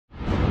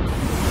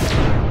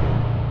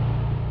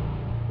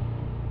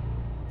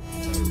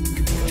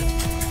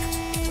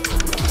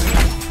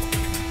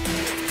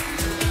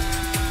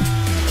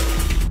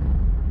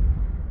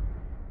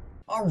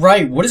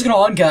Alright, what is going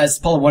on, guys? It's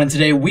Paulo1, and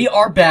today we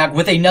are back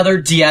with another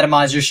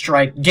De-Atomizer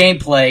Strike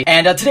gameplay.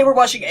 And today we're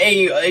watching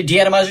a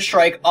De-Atomizer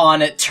Strike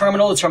on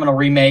Terminal, the Terminal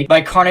remake by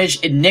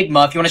KARNAGE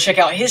Enigma. If you want to check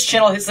out his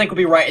channel, his link will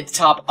be right at the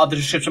top of the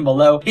description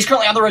below. He's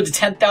currently on the road to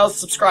 10,000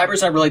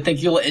 subscribers, and I really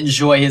think you'll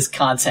enjoy his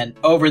content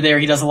over there.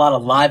 He does a lot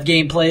of live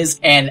gameplays,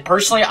 and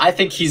personally, I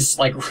think he's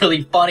like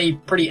really funny,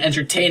 pretty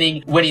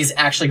entertaining when he's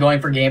actually going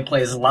for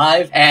gameplays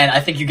live, and I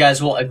think you guys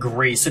will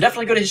agree. So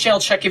definitely go to his channel,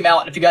 check him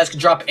out, and if you guys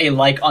could drop a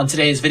like on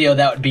today's video,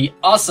 that would be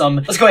awesome.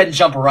 Let's go ahead and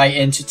jump right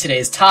into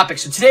today's topic.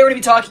 So today we're going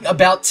to be talking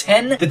about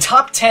the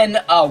top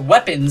 10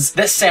 weapons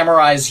that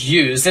samurais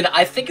use, and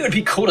I think it would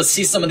be cool to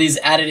see some of these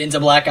added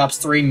into Black Ops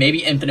 3,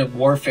 maybe Infinite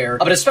Warfare,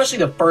 but especially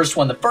the first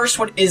one. The first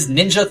one is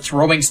ninja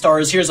throwing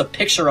stars. Here's a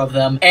picture of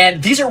them,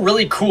 and these are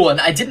really cool, and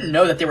I didn't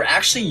know that they were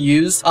actually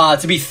used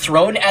to be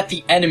thrown at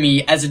the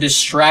enemy as a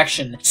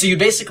distraction. So you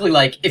basically,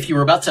 like, if you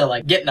were about to,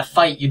 like, get in a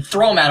fight, you'd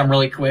throw them at them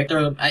really quick,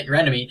 throw them at your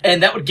enemy,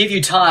 and that would give you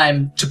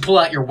time to pull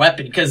out your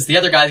weapon, because the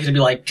other guy's gonna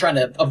be, like, trying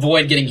to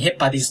avoid getting hit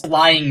by these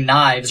flying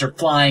knives or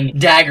flying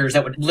daggers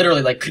that would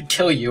literally, like, could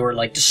kill you or,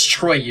 like,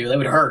 destroy you. That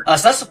would hurt. So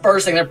that's the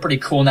first thing. They're pretty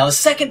cool. Now, the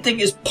second thing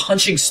is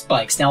punching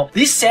spikes. Now,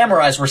 these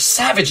samurais were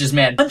savages,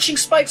 man. Punching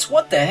spikes,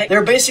 what the heck?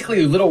 They're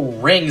basically little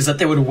rings that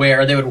they would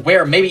wear. They would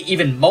wear maybe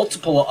even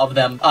multiple of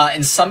them,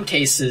 in some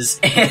cases,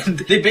 and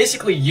they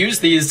basically use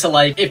these to,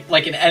 like, if,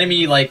 like, an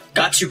enemy, like,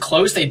 got too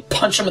close, they'd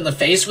punch them in the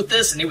face with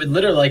this, and it would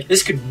literally, like,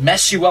 this could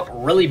mess you up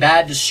really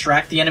bad,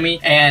 distract the enemy,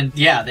 and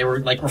yeah, they were,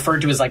 like,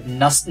 referred to as, like,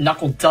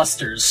 knuckle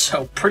dusters,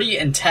 so pretty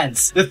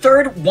intense. The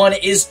third one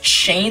is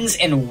chains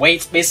and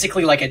weights,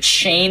 basically like a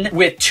chain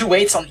with two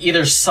weights on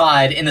either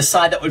side, and the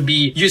side that would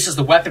be used as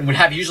the weapon would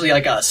have usually,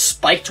 like, a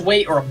spiked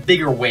weight or a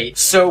bigger weight,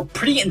 so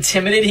pretty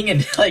intimidating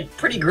and, like,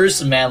 pretty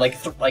gruesome, man.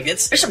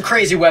 There's some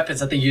crazy weapons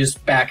that they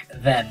used back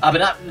then, but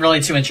not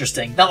really too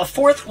interesting. Now, the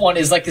fourth one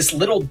is, like, this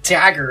little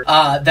dagger,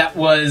 that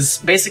was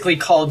basically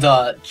called,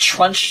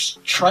 truncheons?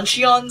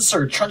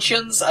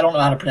 I don't know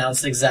how to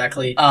pronounce it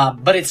exactly,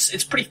 but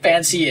it's pretty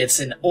fancy. It's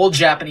an old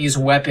Japanese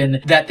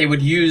weapon that they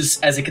would use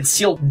as a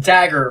concealed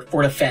dagger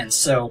for defense.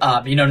 So,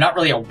 you know, not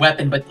really a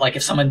weapon, but, like,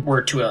 if someone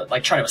were to,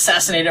 like, try to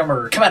assassinate them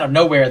or come out of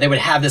nowhere, they would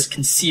have this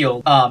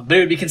concealed. But it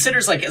would be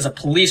considered, like, as a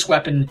police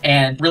weapon,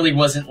 and really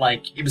wasn't,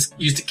 like, it was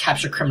used to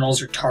capture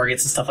criminals or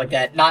targets and stuff like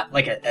that, not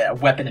like a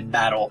weapon in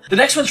battle. The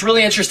next one's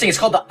really interesting. It's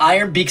called the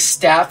Iron Beak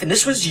Staff, and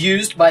this was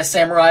used by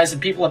samurais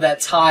and people of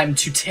that time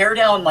to tear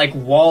down, like,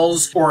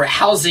 walls or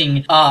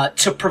housing,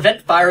 to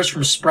prevent fires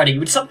from spreading. It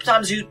would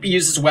sometimes be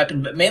used as a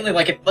weapon, but mainly,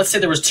 like, if, let's say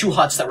there was two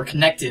huts that were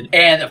connected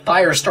and a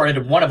fire started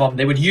in one of them,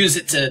 they would use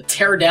it to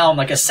tear down,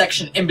 like, a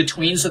section in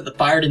between so that the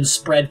fire didn't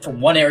spread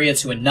from one area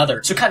to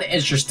another. So kind of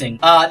interesting.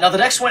 Now the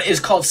next one is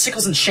called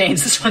Sickles and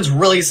Chains. This one's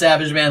really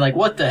savage, man. Like,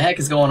 what the heck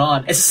is going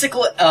on? It's a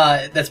sickle,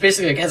 that's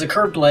basically, like, has a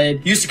curved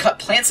blade, used to cut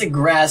plants and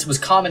grass. It was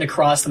common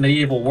across the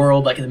medieval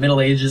world, like in the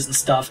Middle Ages and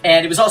stuff.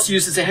 And it was also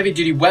used as a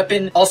heavy-duty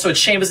weapon. Also, a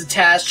chain was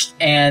attached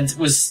and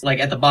was, like,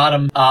 at the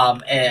bottom,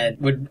 and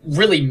would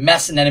really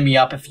mess an enemy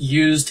up if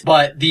used.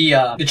 But the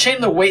chain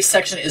in the weight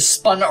section is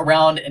spun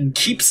around and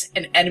keeps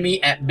an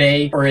enemy at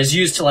bay, or is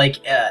used to, like,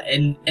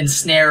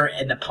 ensnare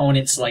an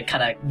opponent, to, like,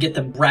 kind of get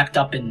them wrapped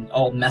up and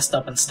all messed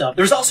up and stuff.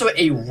 There's also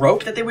a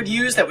rope that they would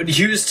use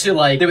to,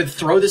 like, they would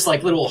throw this,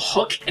 like, little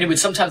hook, and it would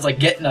sometimes, like,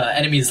 get in an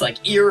enemy's, like,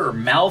 ear or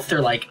mouth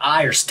or, like,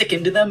 eye, or stick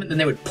into them, and then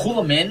they would pull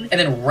them in and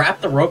then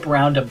wrap the rope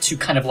around them to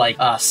kind of, like,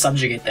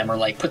 subjugate them or,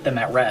 like, put them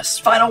at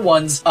rest. Final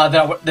ones,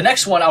 the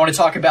next one I want to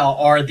talk about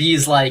are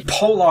these, like,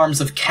 pole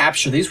arms of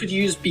capture. These would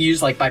be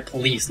used, like, by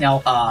police.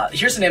 Now,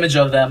 here's an image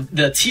of them.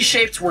 The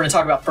T-shaped we're going to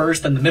talk about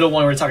first, then the middle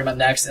one we're going to talk about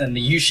next, and then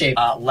the U-shaped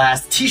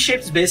last.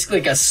 T-shaped is basically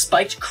like a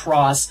spiked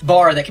cross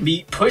bar that can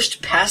be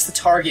pushed past the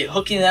target,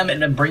 hooking them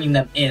and then bringing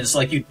them in. So,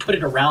 like, you'd put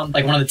it around,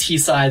 like, one of the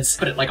T-sides,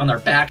 put it, like, on their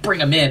back, bring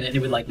them in, and it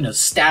would, like, you know,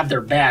 stab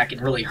their back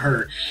and really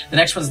hurt. The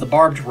next one's the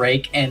barbed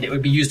rake, and it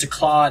would be used to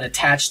claw and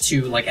attach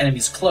to, like,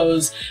 enemies'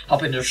 clothes,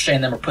 helping to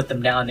restrain them or put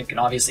them down. It can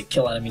obviously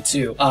kill an enemy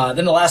too.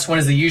 Then the last one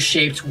is the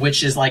U-shaped,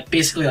 which is, like,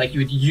 basically, like, you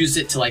would use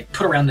it to, like,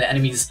 put around the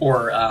enemies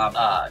or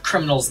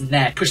criminal's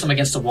neck, push them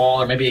against a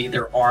wall, or maybe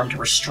their arm to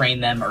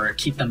restrain them or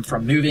keep them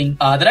from moving.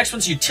 The next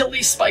one's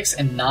utility spikes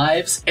and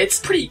knives. It's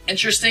pretty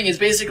interesting. It's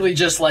basically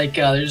just, like,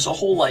 there's a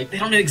whole, like, they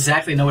don't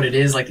exactly know what it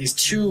is, like, these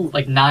two,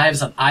 like,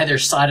 knives on either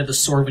side of the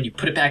sword when you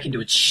put it back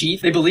into its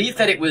sheath. They believe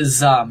that it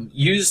was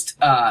used,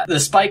 the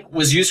spike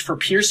was used for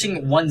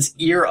piercing one's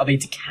ear of a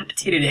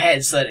decapitated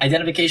head so that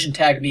identification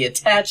tag could be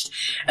attached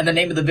and the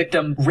name of the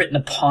victim written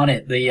upon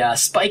it. The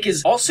spike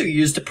is also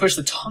used to push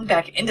the tongue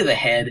back into the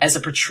head, as a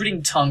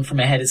protruding tongue from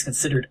a head is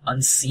considered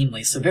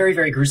unseemly. So very,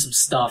 very gruesome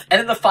stuff. And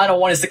then the final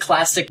one is the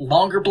classic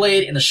longer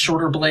blade and the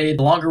shorter blade.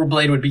 The longer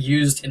blade would be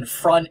used in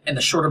front and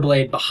the shorter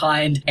blade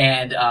behind,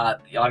 and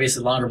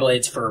obviously longer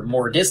blades for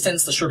more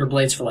distance, the shorter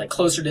blades for, like,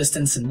 closer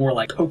distance and more,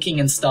 like, poking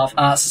and stuff.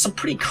 So some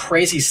pretty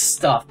crazy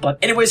stuff. But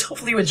anyways,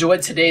 hopefully you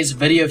enjoyed today's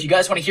video. If you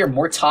guys want to hear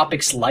more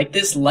topics like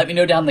this, let me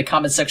know down in the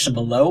comment section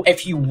below.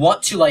 If you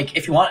want to, like,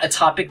 if you want a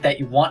topic that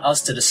you want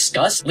us to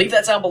discuss, leave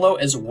that down below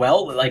as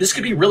well. Like, this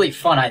could be really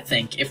fun, I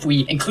think, if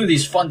we include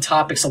these fun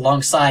topics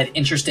alongside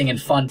interesting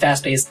and fun,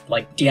 fast-paced,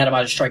 like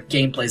De-Atomizer Strike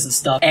gameplays and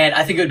stuff. And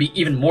I think it would be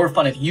even more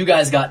fun if you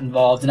guys got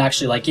involved and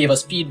actually like gave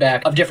us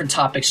feedback of different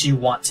topics you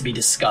want to be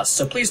discussed.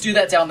 So please do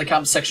that down in the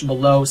comment section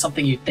below,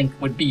 something you think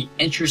would be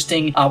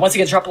interesting. Once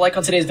again, drop a like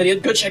on today's video.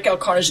 Go check out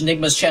Carnage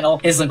Enigma's channel.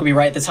 His link will be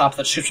right at the top of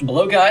the description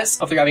below, guys.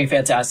 Hope you're having a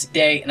fantastic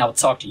day, and I will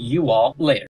talk to you all later.